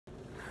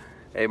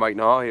Hey, Mike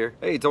Nall here.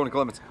 Hey, Tony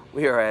Clements.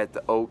 We are at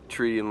the Oak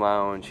Tree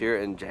Lounge here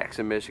in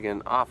Jackson,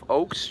 Michigan, off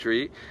Oak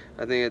Street.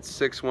 I think it's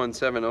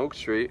 617 Oak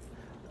Street.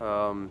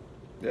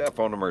 Yeah,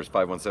 phone number is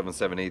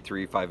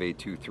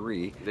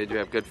 517-783-5823. They do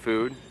have good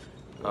food.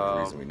 The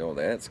reason we know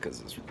that is because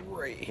it's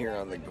right here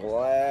on the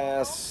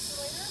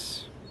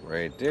glass.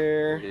 Right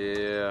there.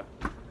 Yeah.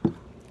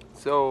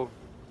 So,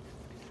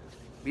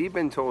 we've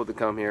been told to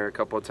come here a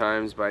couple of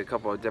times by a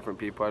couple of different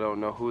people. I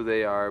don't know who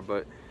they are,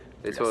 but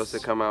they told us to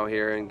come out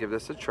here and give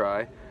this a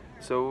try.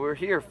 So we're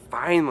here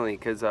finally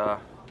because I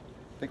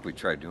think we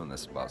tried doing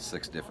this about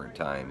 6 different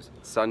times.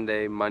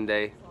 Sunday,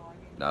 Monday.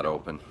 Not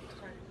open.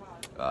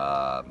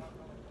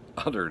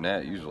 Other than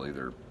that, usually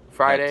they're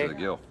Friday. back to the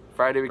gill.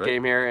 Friday we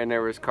came here and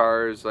there was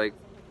cars like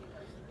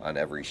on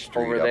every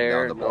street over up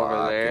there, and down the block.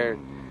 over there.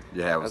 And,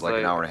 yeah, it was like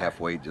an hour and a half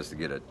wait just to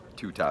get a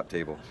 2-top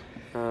table.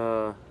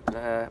 But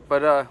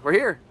we're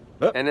here,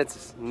 and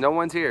it's no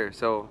one's here,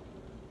 so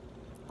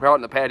we're out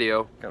in the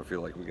patio. Kind of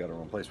feel like we got our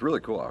own place. Really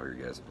cool out here,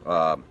 guys.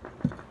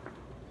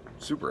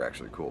 Super,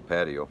 actually cool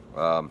patio.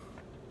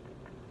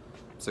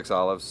 6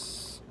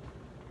 olives,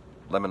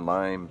 lemon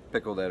lime,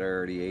 pickle that I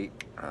already ate.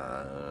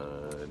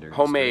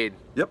 Homemade.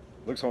 Yep,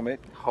 looks homemade.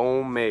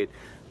 Homemade.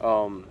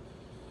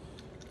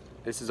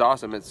 This is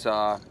awesome. It's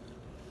gonna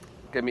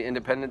be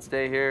Independence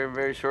Day here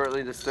very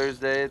shortly. This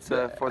Thursday. It's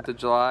 4th of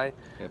July.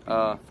 Happy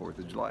 4th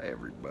of July,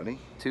 everybody.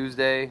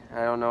 Tuesday.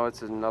 I don't know.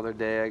 It's another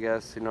day, I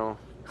guess. You know,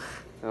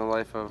 in the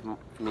life of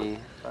me.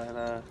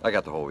 But, I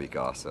got the whole week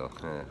off, so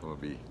we'll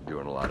be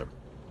doing a lot of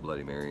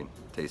Bloody Mary and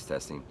taste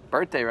testing.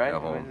 Birthday, right?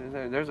 At home.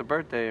 There's a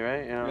birthday,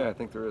 right? You know? Yeah, I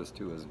think there is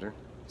too, isn't there?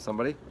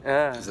 Somebody?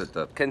 Yeah. Is it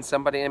the Can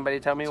anybody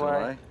tell me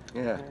July? why?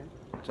 Yeah.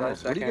 July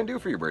What are you gonna do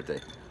for your birthday?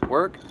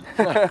 Work.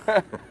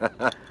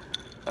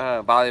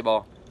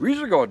 Volleyball. We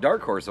usually go a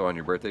dark horse on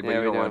your birthday, but Yeah, you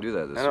we don't want to do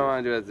that this year. I don't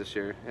want to do that this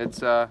year. It's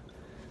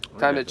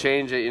time to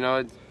change it, you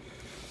know.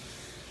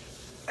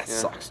 That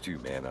sucks too,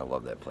 man. I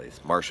love that place.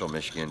 Marshall,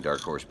 Michigan,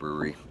 Dark Horse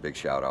Brewery. Big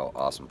shout out.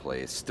 Awesome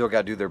place. Still got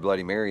to do their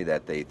Bloody Mary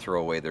that they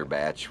throw away their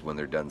batch when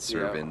they're done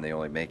serving. Yeah. They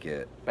only make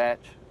it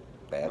Batch.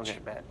 batch. Okay,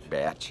 batch.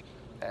 Batch.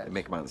 They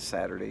make them on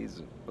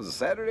Saturdays. Was it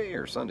Saturday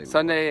or Sunday?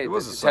 Sunday. It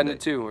was a 10 Sunday. to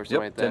 2 or something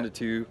Yep, like that. 10 to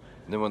 2.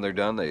 And then when they're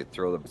done, they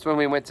throw the... It's when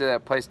we went to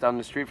that place down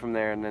the street from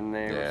there, and then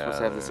they were supposed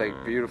to have this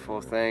like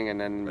beautiful thing,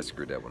 and then I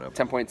screwed that one up.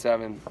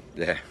 10.7.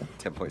 Yeah,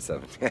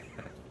 10.7.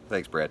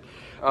 Thanks, Brad.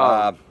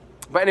 But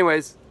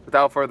anyways,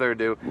 without further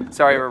ado,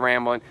 sorry we're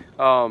rambling.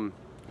 One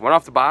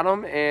off the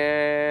bottom,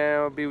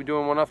 and we'll be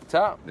doing one off the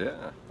top.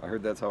 Yeah, I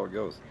heard that's how it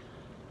goes.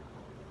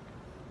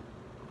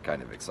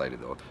 Kind of excited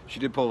though. She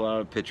did pull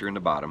out a pitcher in the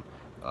bottom.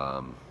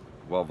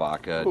 Well,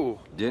 vodka. Ooh.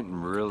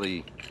 Didn't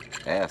really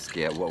ask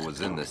yet what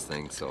was in this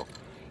thing, so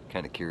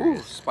kind of Ooh,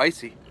 curious.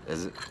 spicy.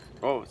 Is it?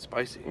 Oh, it's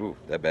spicy. Ooh,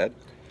 that bad?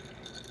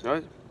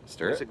 No,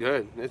 Stir it's it.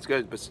 good. It's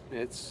good, but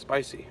it's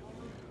spicy.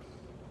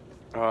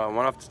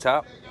 One off the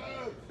top.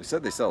 They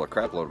said they sell a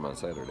crap load of them on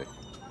Saturday.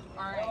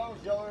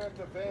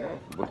 Yeah,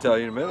 we'll tell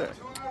you in a minute.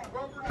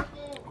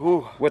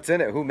 Ooh, What's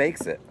in it? Who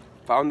makes it?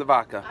 found the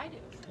vodka. I do.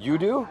 You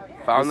do?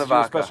 Found This the is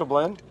your vodka. special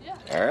blend? Yeah.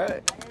 All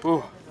right.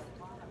 Ooh.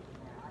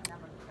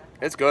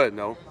 It's good,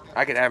 no.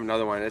 I could have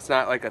another one. It's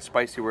not like a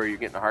spicy where you're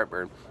getting a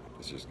heartburn.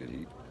 It's just good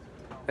heat.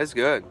 It's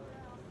good.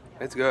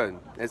 It's good.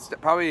 It's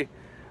probably,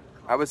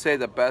 I would say,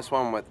 the best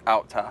one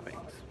without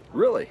toppings.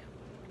 Really?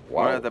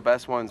 Wow. One of the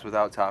best ones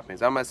without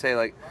toppings. I'm gonna say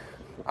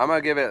I'm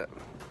gonna give it.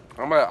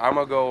 I'm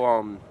gonna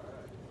go.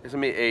 It's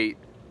gonna be 8.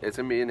 It's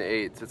gonna be in the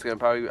 8s. I'm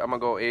gonna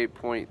go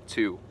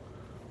 8.2.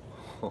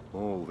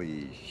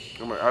 Holy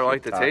I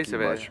like the taste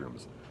of it.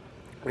 mushrooms.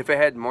 If it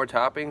had more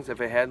toppings,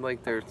 if it had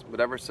like their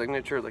whatever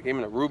signature, like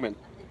even a Reuben.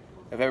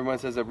 If everyone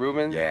says a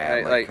Reuben,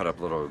 Yeah, like cut up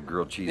little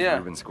grilled cheese Yeah.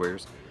 Reuben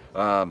squares.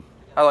 I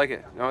like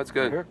it. No, it's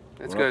good. Here, It's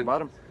one off good. the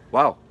bottom.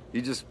 Wow,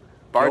 you just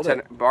killed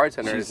it.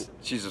 Bartender.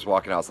 She's just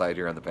walking outside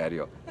here on the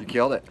patio. You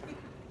killed it.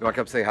 You want to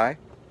come say hi?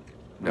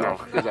 No. All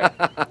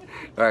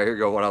right, here you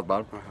go. One out the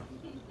bottom.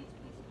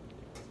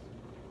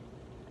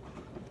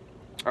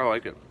 I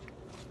like it.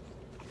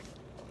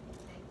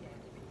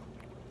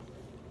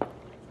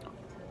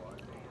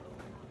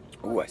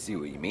 Oh, I see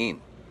what you mean.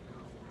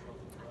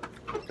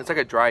 It's like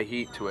a dry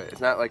heat to it.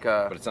 It's not like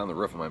a. But it's on the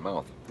roof of my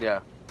mouth. Yeah.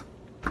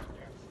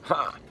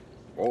 Ha!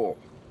 Oh,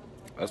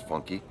 that's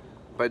funky.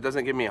 But it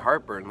doesn't give me a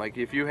heartburn. Like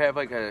if you have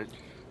like a.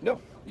 No,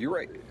 you're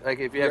right. Like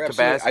if you You're have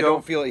absolutely- Tabasco. I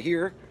don't feel it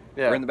here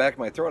Yeah. or in the back of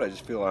my throat. I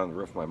just feel it on the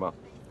roof of my mouth.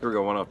 Here we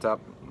go. One up top.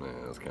 Nah,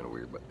 that's kind of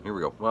weird, but here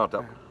we go. One up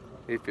top.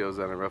 He feels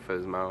on the roof of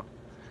his mouth.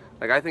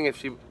 Like I think if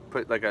she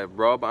put like a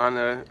rub on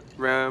the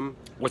rim.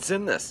 What's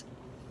in this?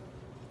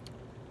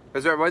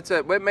 Is there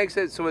what makes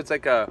it so it's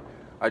like a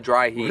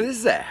dry heat? What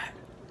is that?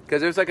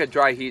 Because there's like a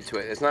dry heat to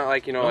it. It's not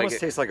like, you know, It like almost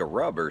tastes like a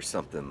rub or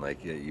something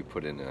like you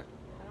put in a... I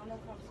don't know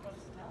if I'm supposed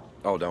to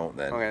tell. Oh, don't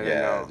then. Okay, then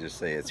yeah, no. just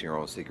say it's your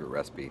own secret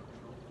recipe.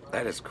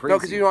 That is crazy. No,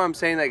 because you know what I'm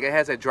saying? Like it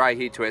has a dry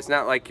heat to it. It's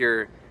not like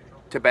your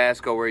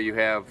Tabasco where you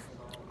have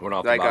One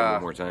off like, the bottom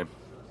one more time.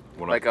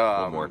 One like,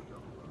 one more. Three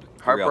off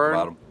the heartburn.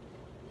 bottom.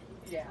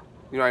 Yeah.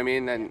 You know what I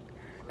mean? And it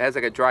has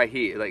like a dry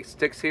heat. It like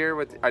sticks here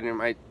with my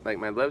lips,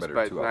 Better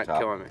but two up not top.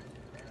 killing me.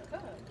 Good.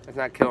 It's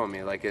not killing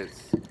me. Like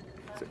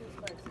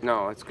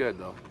no, it's good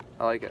though.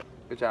 I like it.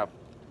 Good job.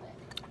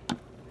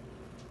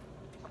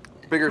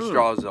 Bigger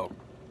straws though.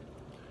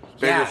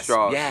 Bigger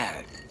straws.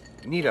 Yeah.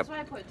 You need a, That's why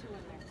I put 2 in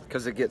there.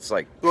 because it gets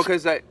like. Well,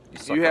 because suck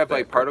you up have that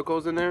like part.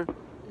 particles in there.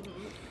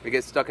 It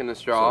gets stuck in the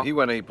straw. So he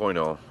went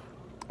 8.0.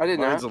 I did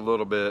Mine's not. a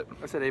little bit.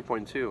 I said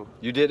 8.2.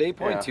 You did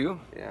 8.2?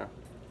 Yeah.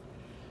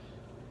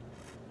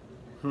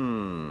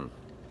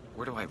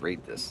 Where do I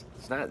rate this?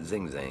 It's not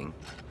Zing Zang.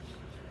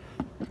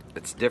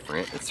 It's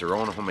different. It's their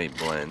own homemade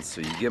blend,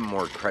 so you give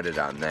more credit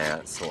on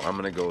that. So I'm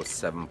gonna go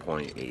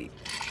 7.8.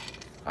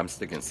 I'm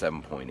sticking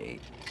 7.8,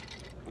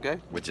 Okay.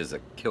 which is a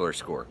killer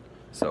score.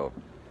 So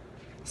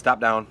stop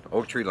down,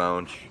 Oak Tree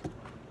Lounge,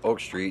 Oak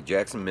Street,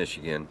 Jackson,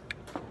 Michigan.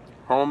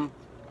 Home.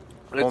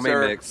 It's Homemade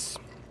their- mix.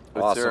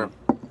 It's Awesome.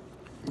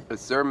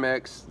 It's their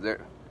mix.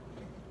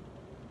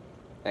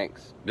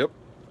 Thanks. Yep.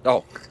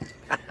 Oh,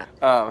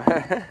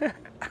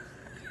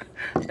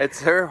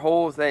 It's their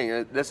whole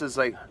thing. This is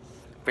like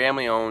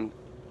family owned.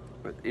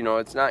 You know,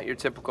 it's not your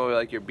typical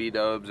like your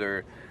B-dubs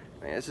or.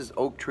 Man, this is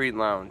Oak Tree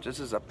Lounge. This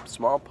is a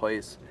small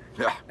place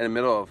yeah. in the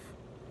middle of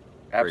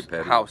Great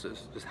patio.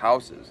 houses, just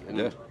houses. And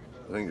Yeah.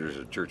 I think there's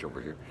a church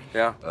over here.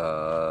 yeah.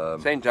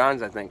 St.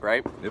 John's, I think,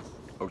 right? Yep.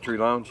 Oak Tree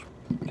Lounge,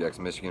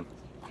 Jackson, Michigan.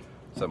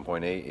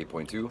 7.8,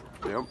 8.2.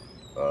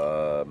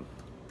 Yep.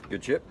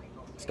 Good chip.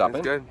 Stop That's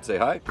in. good. Say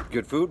hi.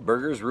 Good food.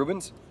 Burgers,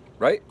 Rubens.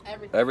 Right?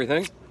 Everything.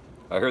 Everything.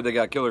 I heard they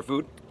got killer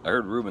food. I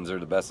heard Rubens are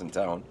the best in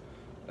town.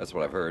 That's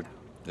what I've heard.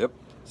 Yep.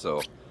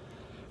 So,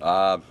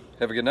 have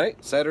a good night.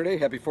 Saturday.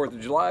 Happy 4th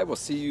of July. We'll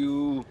see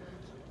you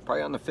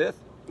probably on the 5th.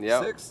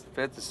 Yeah. 6th.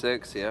 5th to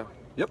 6th. Yeah.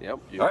 Yep. Yep.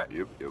 All right.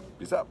 Yep. Yep.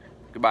 Peace out.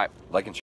 Goodbye. Like and share.